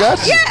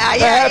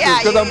 Yeah,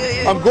 because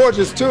I'm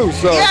gorgeous too.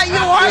 So yeah, you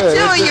are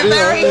too. You're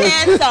very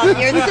handsome.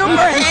 You're super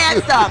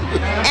handsome,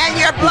 and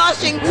you're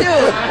blushing too.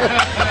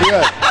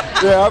 Yeah.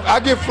 I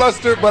get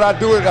flustered, but I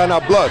do it and I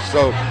blush,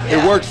 so it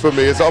works for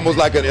me. It's almost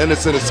like an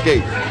innocent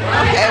escape.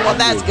 Okay, well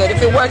that's good.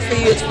 If it works for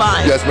you, it's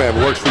fine. Yes, ma'am.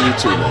 It works for you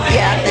too.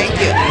 Yeah, thank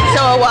you.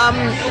 So,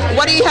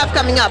 what do you have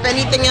coming up?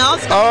 Anything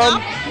else coming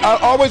up? I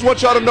always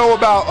want y'all to know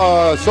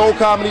about Soul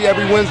Comedy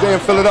every Wednesday in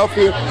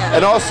Philadelphia,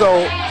 and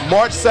also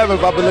March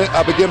 7th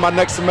I begin my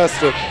next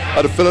semester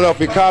at the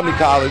Philadelphia Comedy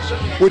College,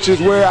 which is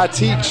where I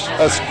teach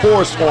a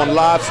course on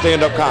live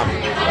stand-up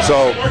comedy.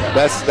 So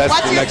that's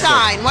What's the your next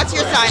sign? thing. What's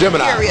your sign?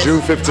 Gemini,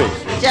 June 15th.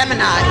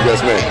 Gemini.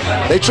 Yes,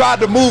 ma'am. They tried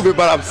to move it,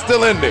 but I'm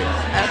still in there.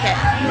 Okay.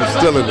 I'm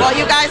still in there. Well,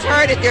 you guys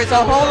heard it. There's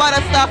a whole lot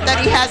of stuff that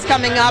he has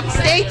coming up.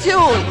 Stay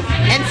tuned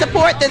and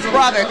support this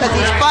brother, because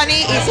he's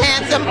funny, he's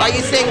handsome. Are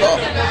you single?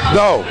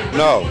 No.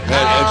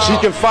 And she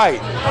can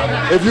fight.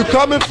 If you're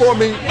coming for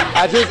me,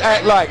 I just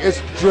act like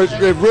it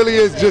really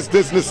is just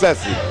this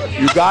necessity.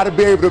 You got to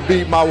be able to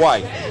beat my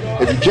wife.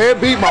 If you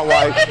can't beat my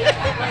wife,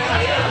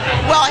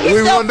 well, what are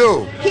we gonna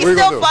do? He's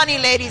still funny,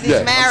 ladies.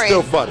 He's married.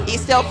 Still funny.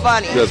 He's still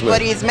funny,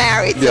 but he's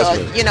married. Yes,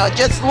 so, you know,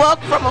 just look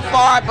from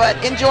afar, but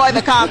enjoy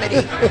the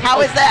comedy.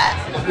 How is that?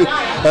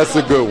 That's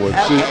a good one.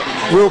 Okay.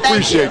 We'll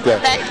appreciate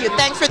that. Thank you.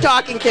 Thanks for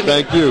talking to me.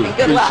 Thank you. And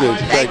good luck.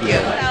 Thank you.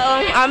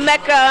 Hello, I'm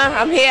Mecca.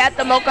 I'm here at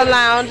the Mocha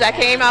Lounge. I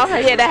came out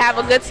here to have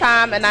a good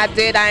time, and I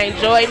did. I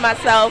enjoyed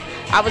myself.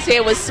 I was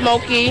here with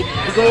Smokey.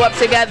 We grew up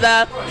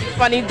together.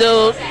 Funny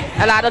dude.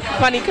 A lot of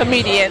funny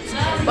comedians.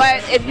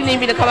 But if you need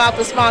me to come out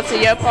to sponsor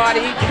your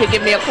party, you can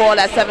give me a call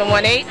at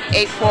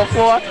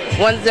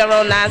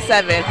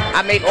 718-844-1097.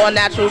 I make all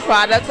natural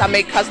products. I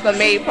make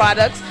custom-made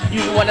products.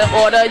 You want to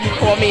order, you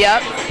call me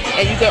up.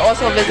 And you can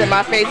also visit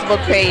my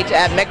Facebook page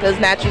at Mecca's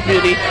Natural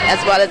Beauty,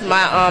 as well as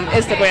my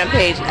Instagram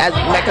page as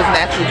Mecca's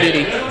Natural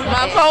Beauty.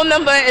 My phone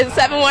number is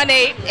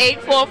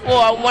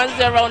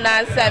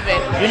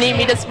 718-844-1097. You need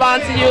me to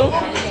sponsor you?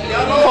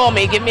 Call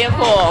me. Give me a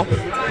call.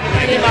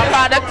 You need my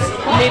products?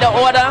 You need an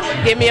order?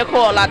 Give me a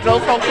call. I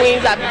drove from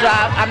Queens.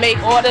 I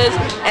make orders,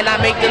 and I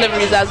make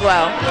deliveries as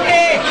well.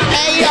 Hey,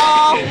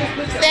 y'all.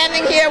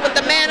 Standing here with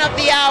the man of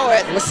the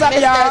hour. What's up,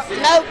 y'all?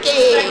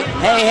 Smokey.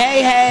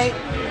 Hey.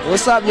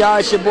 What's up, y'all?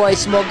 It's your boy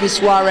Smokey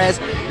Suarez.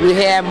 We're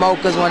here at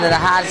Mocha's, one of the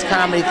hottest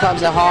comedy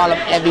clubs in Harlem,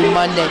 every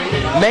Monday.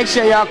 Make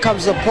sure y'all come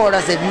support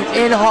us. If you're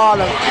in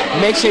Harlem,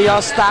 make sure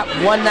y'all stop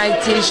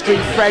 119th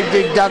Street,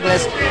 Frederick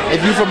Douglass.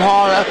 If you're from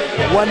Harlem,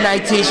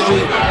 119th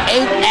Street,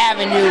 8th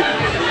Avenue,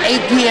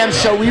 8 p.m.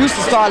 show. We used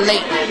to start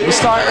late. We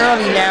start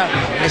early now,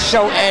 and the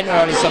show ends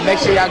early. So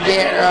make sure y'all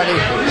get in early.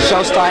 The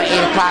show starts 8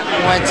 o'clock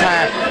one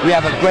time. We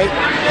have a great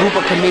group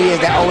of comedians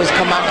that always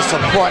come out and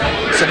support.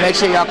 So make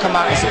sure y'all come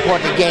out and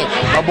support the game.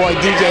 My boy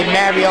DJ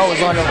Mario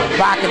is on the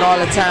rocking all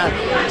the time.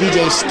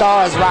 DJ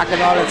Star is rocking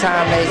all the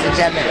time, ladies and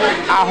gentlemen.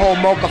 Our whole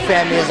Mocha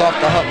family is off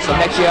the hook. So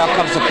make sure y'all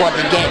come support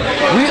the game.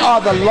 We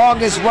are the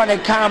longest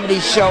running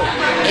comedy show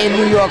in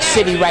New York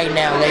City right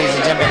now, ladies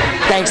and gentlemen.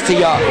 Thanks to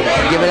y'all.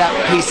 Give it up.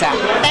 Peace out.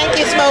 Thank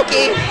you,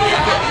 Smokey.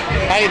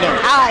 How you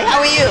doing? Hi, how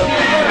are you?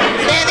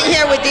 Standing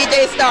here with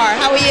DJ Star.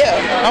 How are you?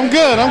 I'm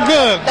good.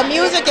 The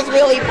music is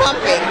really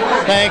pumping.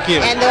 Thank you.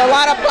 And there are a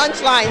lot of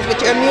punchlines with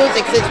your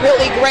music. It's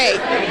really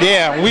great.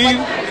 Yeah, we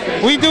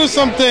do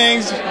some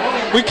things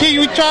We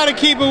try to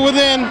keep it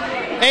within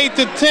 8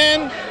 to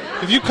 10.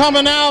 If you're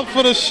coming out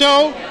for the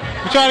show,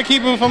 we try to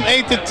keep it from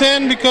 8 to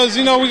 10 because,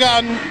 you know, we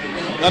got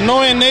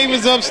annoying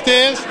neighbors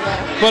upstairs.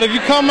 But if you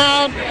come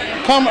out,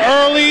 come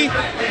early,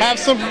 have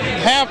some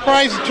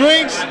half-price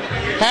drinks,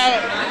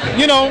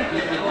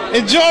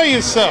 enjoy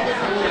yourself.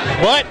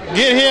 But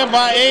get here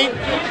by 8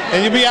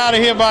 and you'll be out of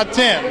here by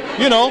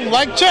 10. You know,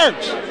 like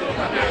church.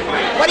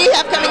 What do you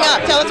have coming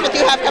up? Tell us what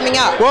you have coming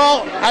up.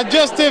 Well, I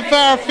just did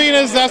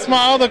Farafina's. That's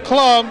my other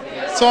club.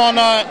 It's on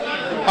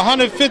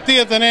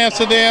 150th in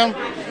Amsterdam.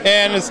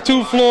 And it's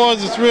 2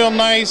 floors. It's real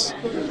nice.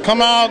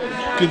 Come out.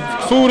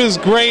 Food is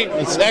great.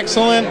 It's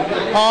excellent.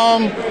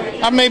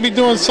 I may be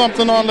doing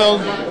something on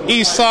the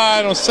east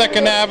side on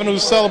 2nd Avenue,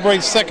 celebrate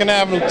 2nd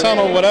Avenue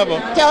Tunnel, whatever.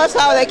 Tell us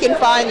how they can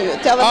find you.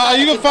 Tell us how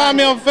you can find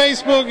me on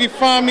Facebook. You can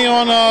find me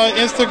on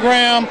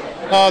Instagram,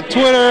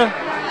 Twitter,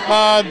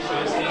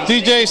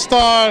 DJ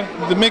Star,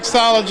 the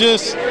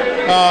mixologist.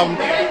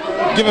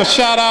 Give a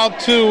shout out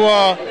to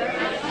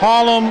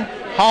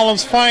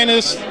Harlem's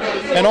finest,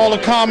 and all the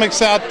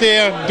comics out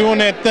there doing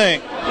their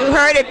thing. You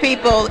heard it,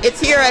 people. It's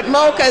here at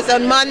Mocha's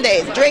on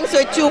Mondays. Drinks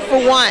are 2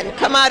 for 1.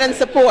 Come out and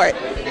support.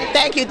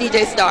 Thank you,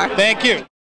 DJ Star. Thank you.